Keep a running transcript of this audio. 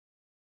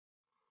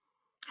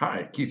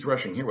Hi, Keith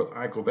Rushing here with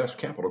ICOVest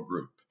Capital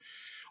Group,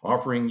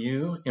 offering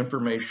you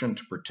information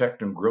to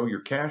protect and grow your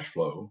cash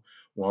flow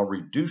while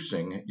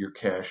reducing your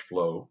cash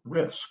flow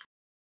risk.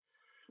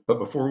 But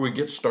before we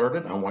get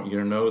started, I want you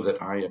to know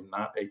that I am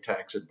not a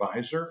tax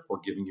advisor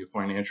or giving you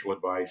financial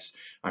advice.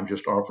 I'm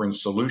just offering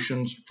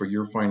solutions for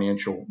your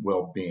financial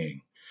well-being.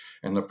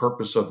 And the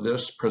purpose of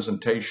this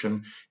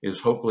presentation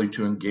is hopefully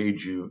to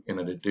engage you in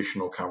an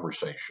additional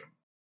conversation.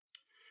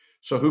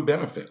 So who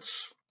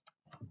benefits?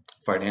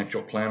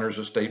 Financial planners,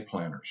 estate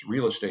planners,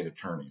 real estate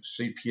attorneys,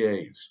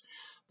 CPAs,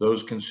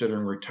 those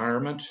considering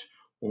retirement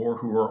or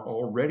who are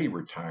already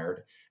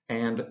retired,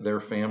 and their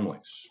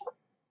families.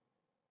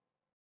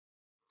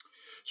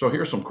 So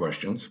here's some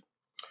questions.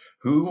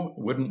 Who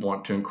wouldn't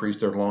want to increase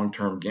their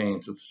long-term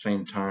gains at the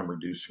same time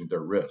reducing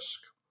their risk?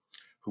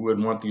 Who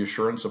would want the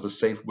assurance of a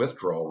safe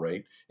withdrawal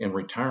rate in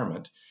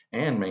retirement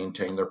and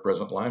maintain their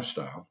present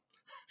lifestyle?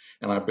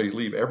 And I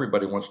believe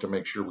everybody wants to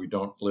make sure we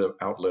don't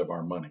outlive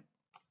our money.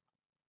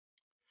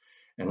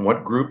 And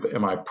what group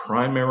am I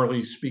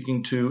primarily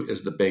speaking to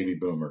is the baby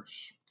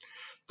boomers.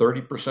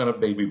 30% of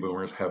baby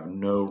boomers have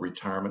no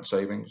retirement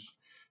savings,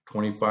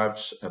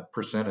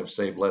 25% have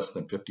saved less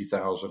than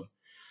 $50,000,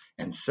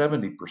 and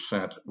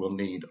 70% will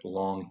need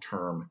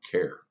long-term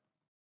care.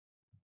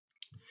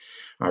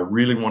 I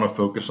really want to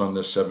focus on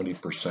this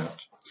 70%.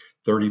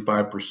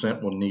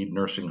 35% will need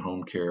nursing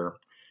home care.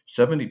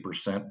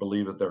 70%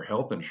 believe that their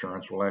health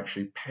insurance will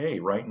actually pay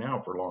right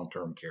now for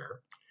long-term care.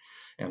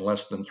 And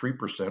less than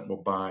 3%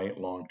 will buy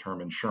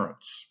long-term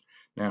insurance.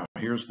 Now,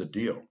 here's the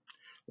deal.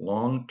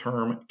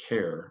 Long-term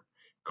care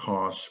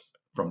costs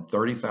from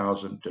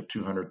 $30,000 to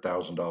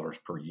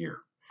 $200,000 per year.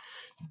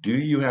 Do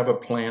you have a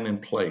plan in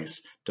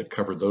place to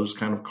cover those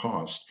kind of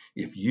costs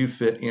if you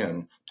fit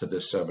in to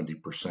this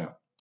 70%?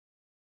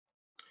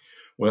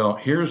 Well,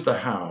 here's the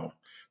how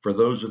for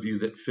those of you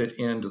that fit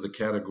into the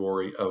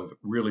category of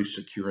really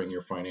securing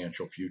your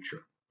financial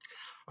future.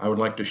 I would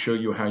like to show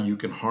you how you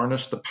can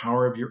harness the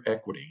power of your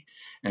equity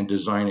and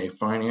design a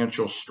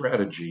financial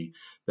strategy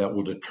that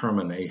will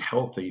determine a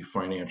healthy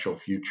financial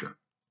future.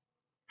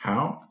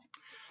 How?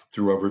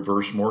 Through a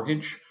reverse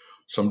mortgage,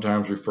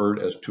 sometimes referred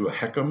as to a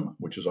HECM,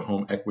 which is a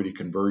home equity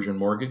conversion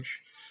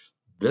mortgage.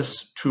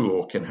 This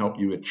tool can help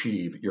you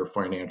achieve your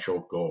financial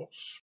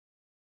goals.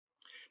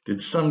 Did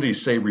somebody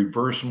say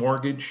reverse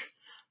mortgage?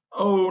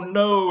 Oh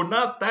no,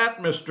 not that,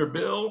 Mr.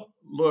 Bill.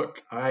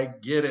 Look, I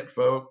get it,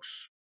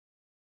 folks.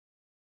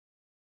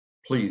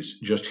 Please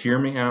just hear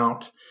me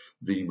out.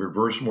 The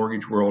reverse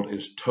mortgage world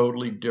is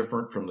totally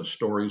different from the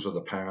stories of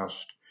the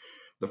past.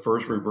 The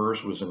first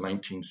reverse was in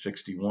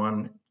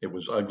 1961. It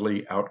was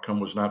ugly, outcome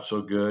was not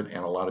so good,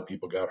 and a lot of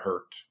people got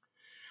hurt.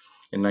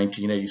 In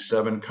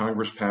 1987,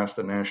 Congress passed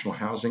the National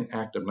Housing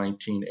Act of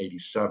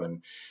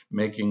 1987,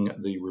 making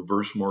the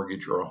reverse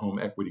mortgage or a home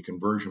equity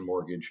conversion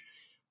mortgage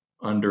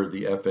under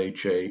the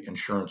FHA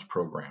insurance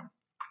program.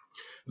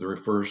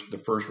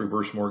 The first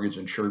reverse mortgage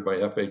insured by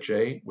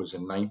FHA was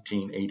in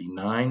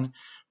 1989.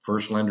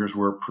 First lenders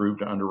were approved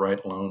to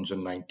underwrite loans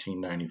in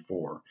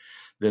 1994.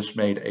 This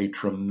made a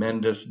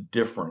tremendous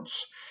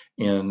difference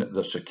in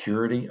the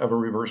security of a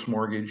reverse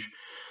mortgage,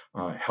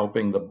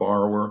 helping the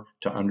borrower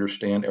to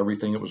understand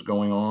everything that was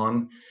going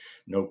on,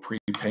 no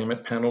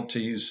prepayment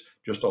penalties,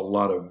 just a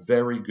lot of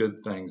very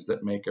good things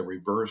that make a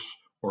reverse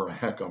or a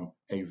HECM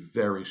a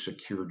very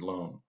secured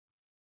loan.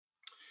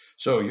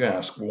 So you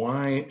ask,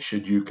 why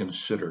should you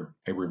consider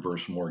a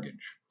reverse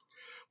mortgage?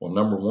 Well,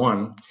 number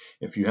one,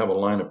 if you have a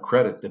line of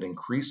credit that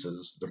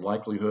increases the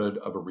likelihood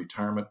of a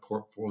retirement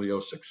portfolio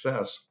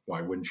success,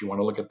 why wouldn't you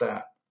want to look at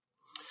that?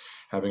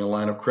 Having a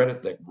line of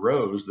credit that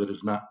grows that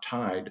is not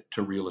tied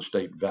to real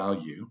estate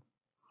value.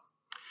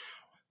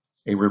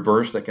 A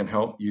reverse that can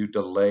help you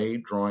delay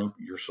drawing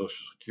your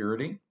Social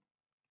Security.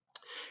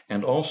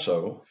 And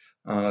also,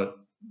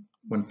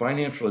 when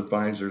financial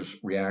advisors'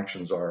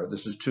 reactions are,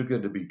 this is too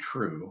good to be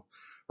true,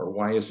 or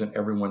why isn't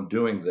everyone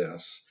doing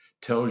this,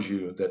 tells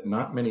you that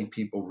not many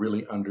people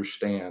really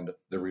understand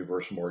the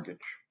reverse mortgage.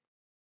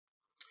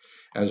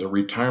 As a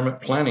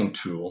retirement planning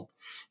tool,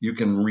 you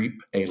can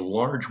reap a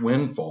large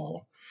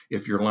windfall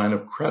if your line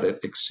of credit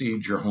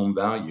exceeds your home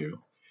value,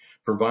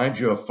 provides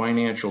you a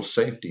financial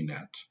safety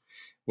net,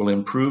 will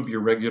improve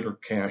your regular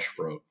cash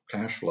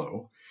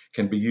flow,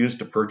 can be used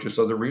to purchase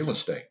other real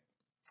estate,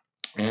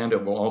 and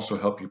it will also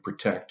help you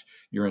protect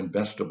your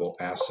investable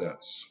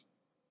assets.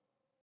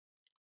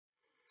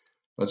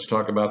 Let's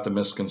talk about the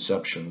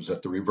misconceptions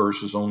that the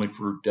reverse is only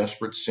for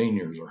desperate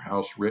seniors or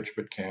house rich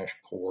but cash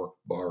poor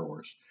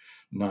borrowers.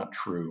 Not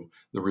true.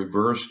 The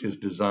reverse is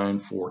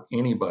designed for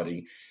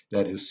anybody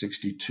that is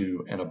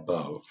 62 and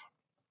above.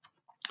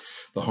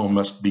 The home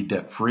must be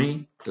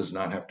debt-free, does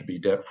not have to be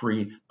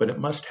debt-free, but it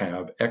must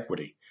have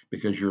equity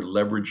because you're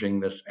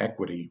leveraging this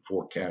equity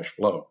for cash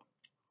flow.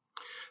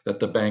 That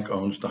the bank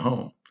owns the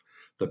home.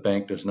 The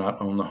bank does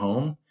not own the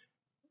home.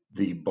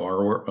 The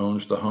borrower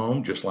owns the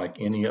home just like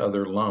any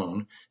other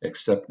loan,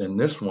 except in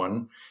this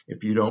one,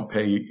 if you don't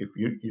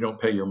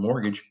pay your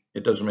mortgage,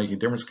 it doesn't make any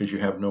difference because you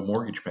have no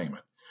mortgage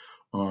payment.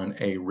 On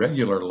a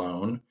regular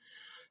loan,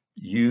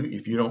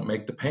 if you don't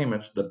make the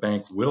payments, the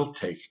bank will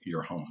take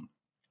your home.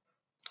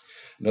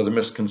 Another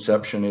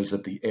misconception is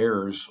that the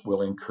heirs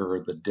will incur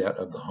the debt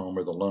of the home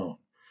or the loan.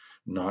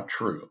 Not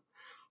true.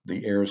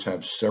 The heirs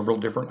have several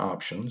different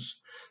options.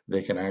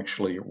 They can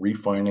actually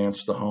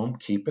refinance the home,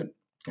 keep it,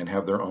 and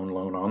have their own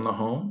loan on the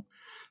home.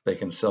 They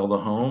can sell the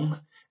home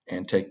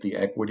and take the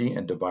equity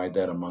and divide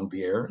that among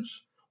the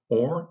heirs.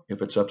 Or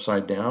if it's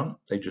upside down,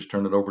 they just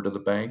turn it over to the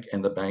bank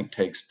and the bank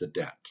takes the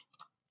debt.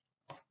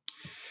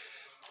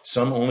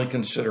 Some only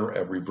consider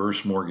a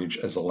reverse mortgage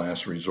as a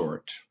last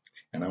resort.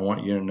 And I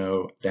want you to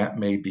know that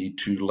may be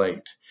too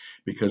late,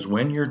 because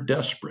when you're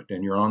desperate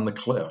and you're on the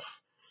cliff,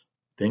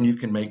 then you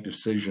can make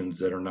decisions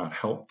that are not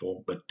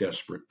helpful but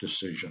desperate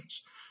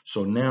decisions.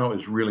 So now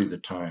is really the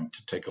time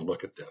to take a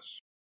look at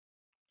this.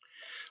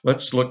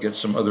 Let's look at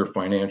some other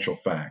financial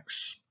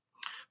facts.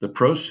 The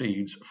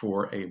proceeds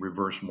for a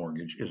reverse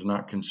mortgage is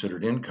not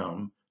considered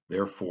income,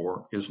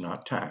 therefore is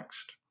not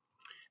taxed,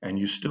 and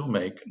you still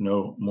make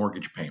no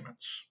mortgage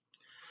payments.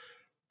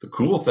 The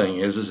cool thing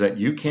is that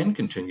you can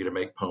continue to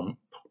make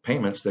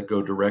payments that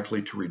go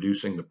directly to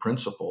reducing the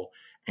principal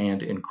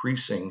and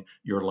increasing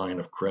your line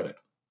of credit.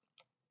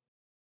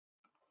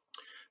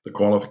 The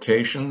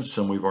qualifications,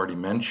 some we've already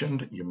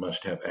mentioned. You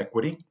must have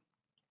equity.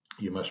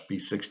 You must be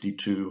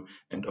 62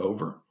 and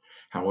over.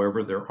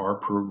 However, there are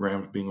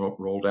programs being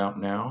rolled out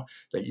now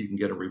that you can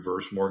get a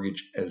reverse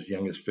mortgage as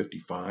young as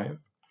 55.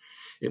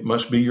 It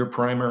must be your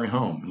primary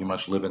home. You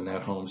must live in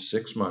that home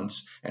 6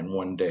 months and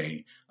 1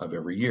 day of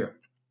every year.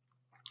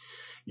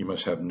 You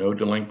must have no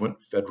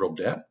delinquent federal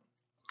debt,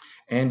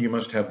 and you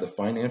must have the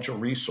financial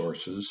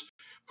resources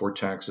for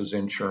taxes,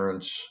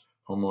 insurance,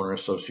 homeowner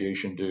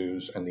association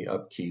dues, and the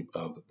upkeep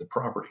of the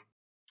property.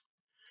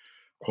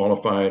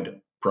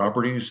 Qualified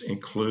properties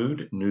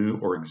include new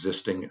or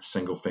existing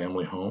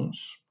single-family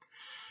homes,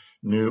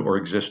 new or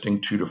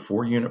existing 2 to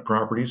 4 unit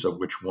properties of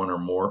which one or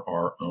more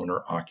are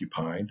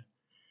owner-occupied.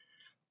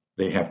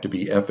 They have to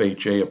be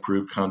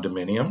FHA-approved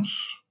condominiums.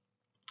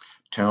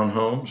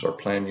 Townhomes or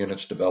planned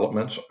units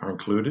developments are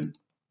included,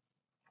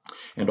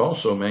 and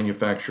also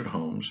manufactured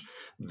homes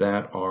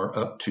that are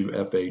up to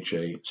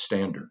FHA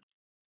standard.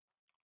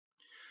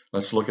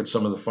 Let's look at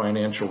some of the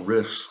financial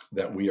risks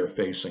that we are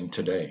facing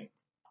today.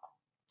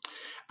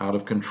 Out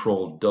of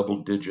control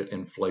double-digit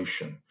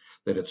inflation,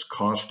 that it's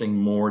costing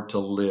more to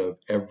live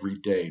every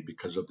day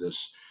because of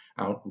this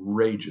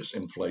outrageous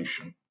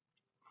inflation.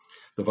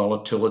 The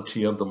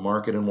volatility of the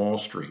market in Wall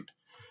Street.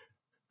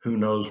 Who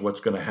knows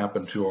what's going to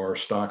happen to our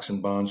stocks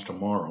and bonds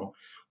tomorrow?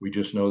 We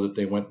just know that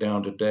they went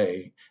down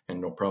today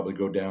and they'll probably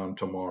go down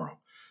tomorrow.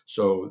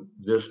 So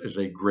this is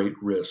a great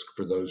risk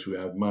for those who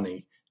have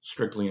money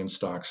strictly in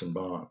stocks and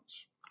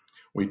bonds.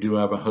 We do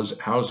have a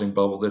housing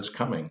bubble that's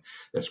coming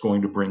that's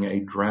going to bring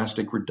a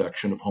drastic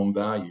reduction of home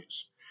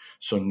values.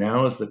 So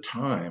now is the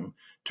time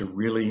to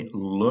really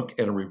look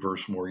at a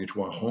reverse mortgage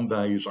while home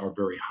values are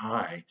very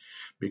high,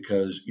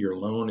 because your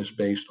loan is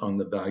based on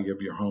the value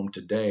of your home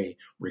today,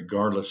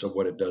 regardless of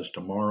what it does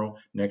tomorrow,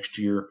 next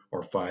year,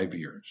 or 5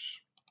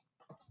 years.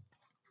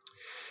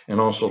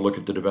 And also look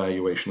at the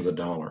devaluation of the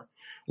dollar.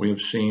 We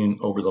have seen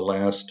over the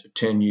last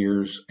 10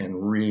 years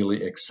and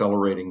really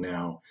accelerating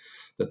now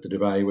that the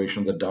devaluation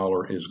of the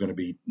dollar is going to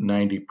be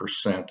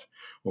 90%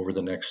 over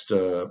the next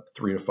 3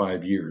 to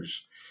 5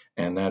 years.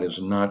 And that is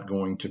not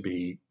going to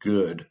be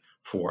good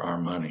for our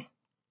money.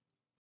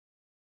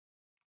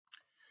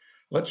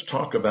 Let's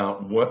talk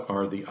about what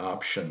are the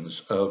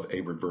options of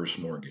a reverse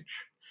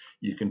mortgage.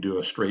 You can do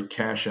a straight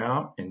cash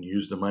out and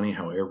use the money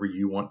however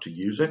you want to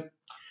use it.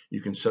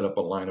 You can set up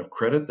a line of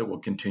credit that will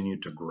continue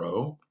to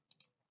grow.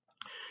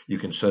 You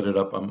can set it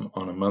up on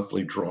a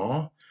monthly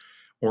draw,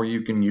 or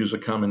you can use a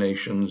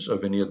combinations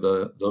of any of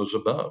those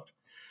above.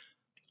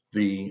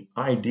 The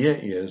idea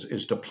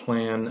is to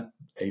plan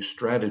a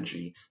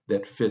strategy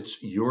that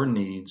fits your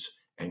needs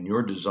and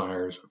your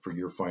desires for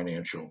your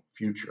financial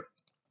future.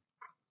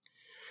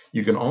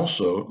 You can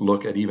also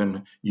look at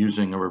even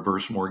using a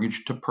reverse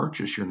mortgage to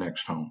purchase your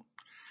next home.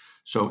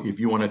 So if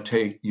you want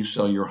to you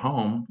sell your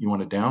home, you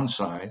want to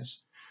downsize.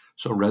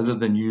 So rather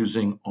than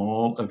using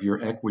all of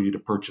your equity to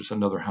purchase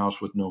another house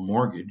with no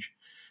mortgage,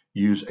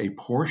 use a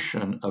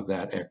portion of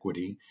that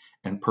equity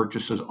and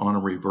purchases on a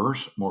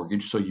reverse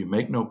mortgage, so you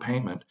make no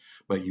payment,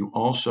 but you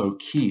also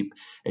keep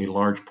a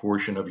large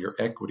portion of your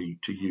equity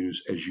to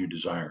use as you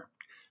desire.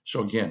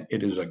 So again,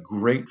 it is a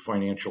great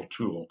financial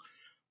tool,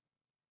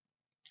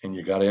 and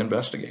you got to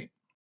investigate.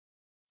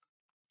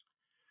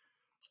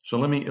 So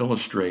let me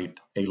illustrate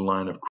a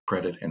line of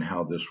credit and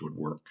how this would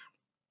work.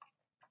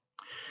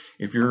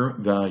 If your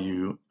home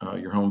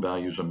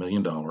value is $1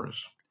 million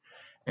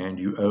and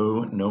you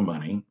owe no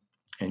money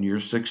and you're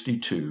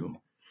 62,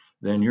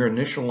 then your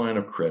initial line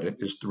of credit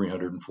is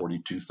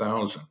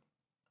 $342,000.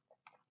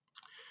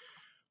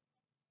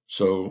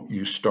 So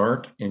you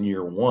start in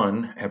year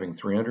 1 having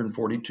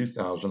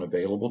 $342,000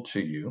 available to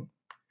you.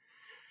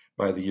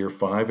 By the year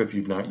 5, if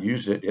you've not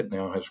used it, it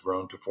now has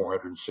grown to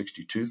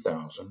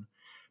 $462,000.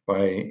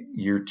 By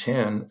year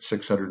 10,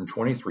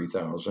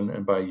 $623,000,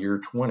 and by year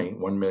 20,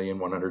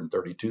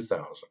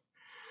 $1,132,000.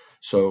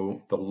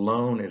 So the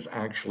loan is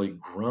actually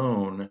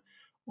grown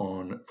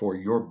for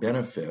your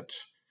benefit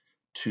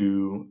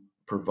to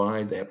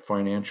provide that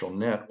financial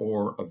net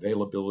or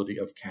availability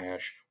of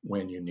cash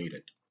when you need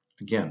it.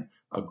 Again,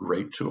 a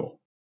great tool.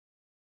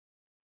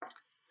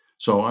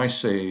 So I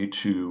say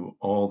to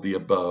all the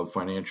above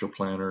financial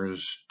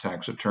planners,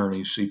 tax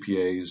attorneys,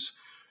 CPAs,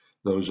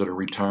 those that are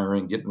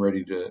retiring, getting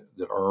ready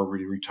that are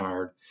already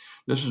retired,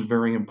 this is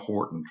very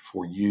important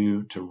for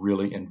you to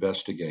really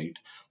investigate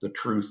the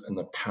truth and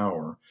the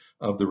power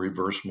of the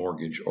reverse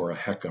mortgage or a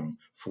HECM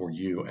for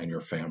you and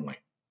your family.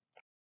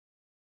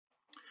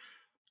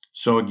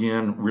 So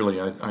again, really,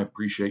 I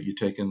appreciate you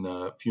taking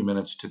a few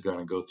minutes to kind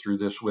of go through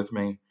this with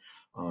me.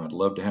 I'd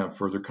love to have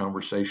further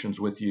conversations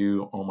with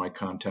you. All my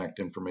contact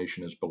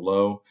information is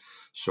below.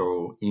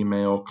 So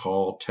email,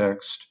 call,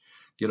 text,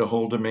 get a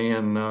hold of me,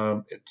 and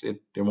it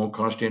won't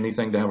cost you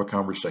anything to have a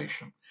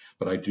conversation.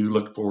 But I do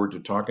look forward to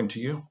talking to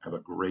you. Have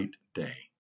a great day.